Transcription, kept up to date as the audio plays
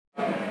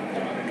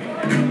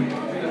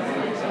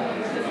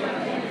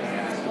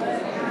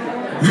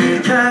We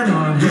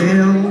cannot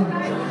help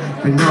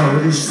but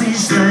notice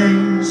these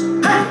things.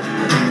 Hey!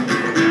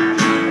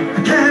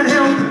 I can't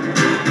help it.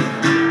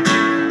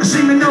 I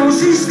seem to notice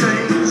these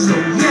things. Oh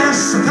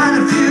yes, I've had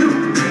a few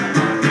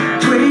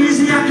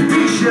crazy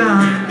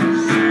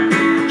occupations,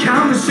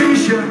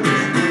 conversations.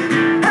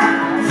 Hey!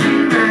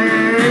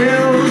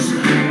 Females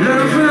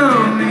learn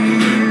from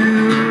you.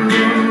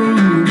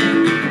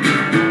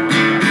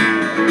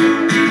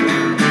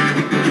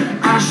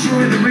 I'll show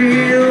you the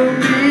real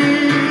me.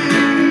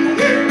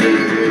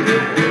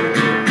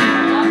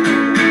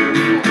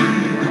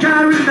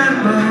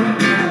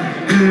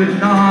 Good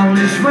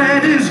knowledge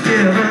when it's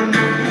given.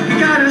 You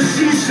gotta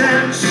see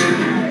sense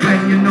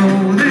when you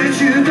know that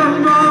you've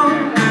done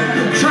wrong.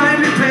 Try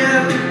and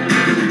repair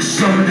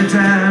some of the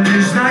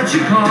damage that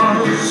you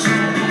cause.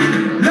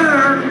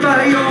 Learn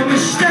by your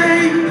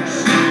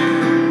mistakes,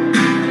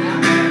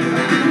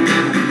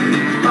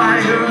 by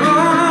your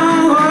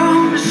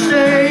own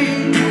mistakes.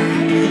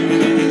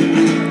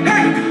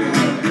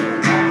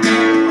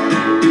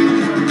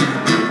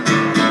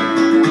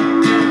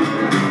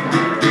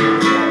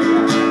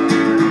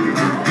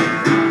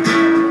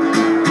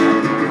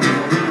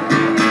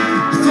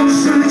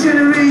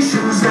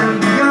 Generations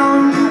and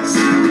beyond,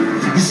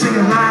 you sing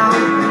aloud,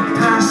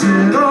 pass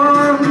it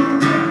on,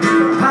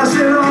 pass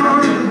it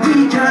on.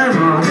 We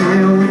cannot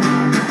help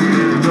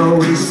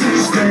notice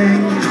these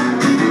things.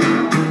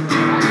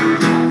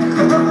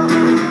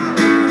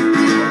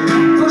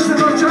 Push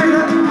them up,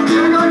 China.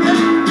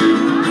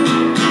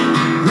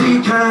 We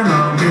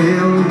cannot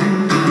help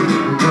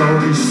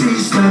notice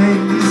these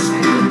things.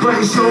 But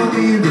you show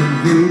me the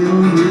real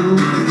you,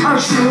 I'll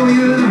show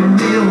you the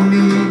real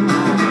me.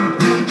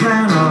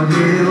 Cannot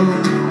help,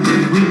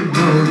 we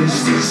notice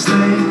these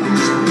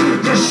things.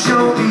 Just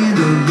show me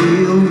the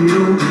real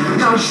you,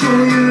 and I'll show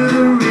you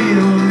the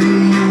real me.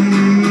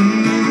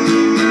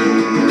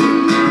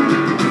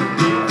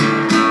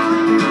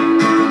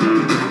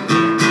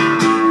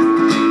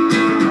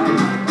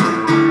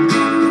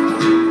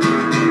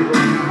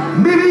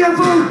 Maybe you've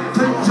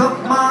opened up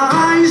my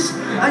eyes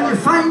and you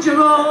find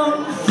your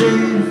own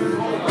faith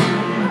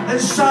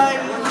inside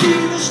me.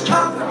 This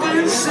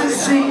confidence that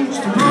seems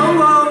to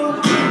grow.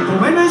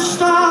 When it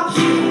stops,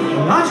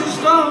 I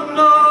just don't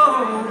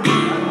know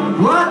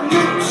what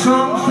meant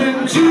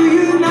something to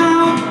you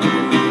now.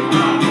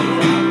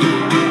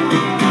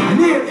 And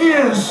it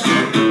is, I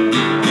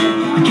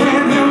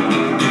can't help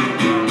it,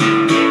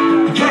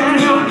 I can't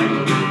help it,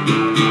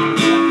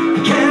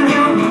 I can't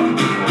help it,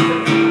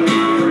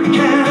 I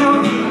can't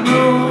help it,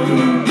 no.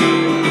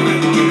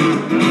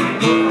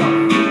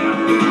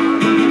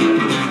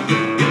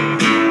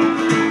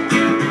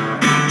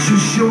 To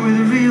show me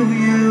the real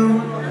you,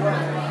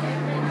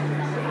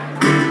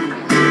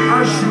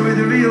 I'll show you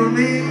the real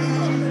me.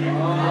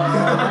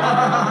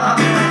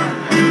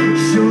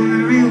 Show you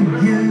the real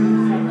you.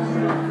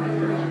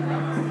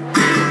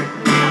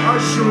 I'll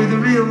show you the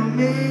real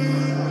me.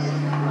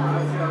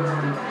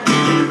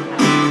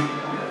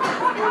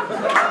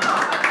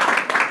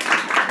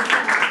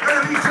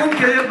 Vi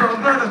funkar ju bra,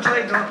 börjar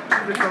trädgård.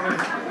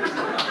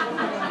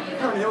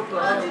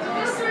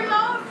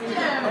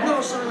 I'm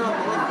not sorry, no.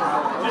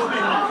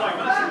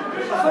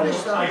 I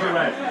finished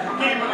that.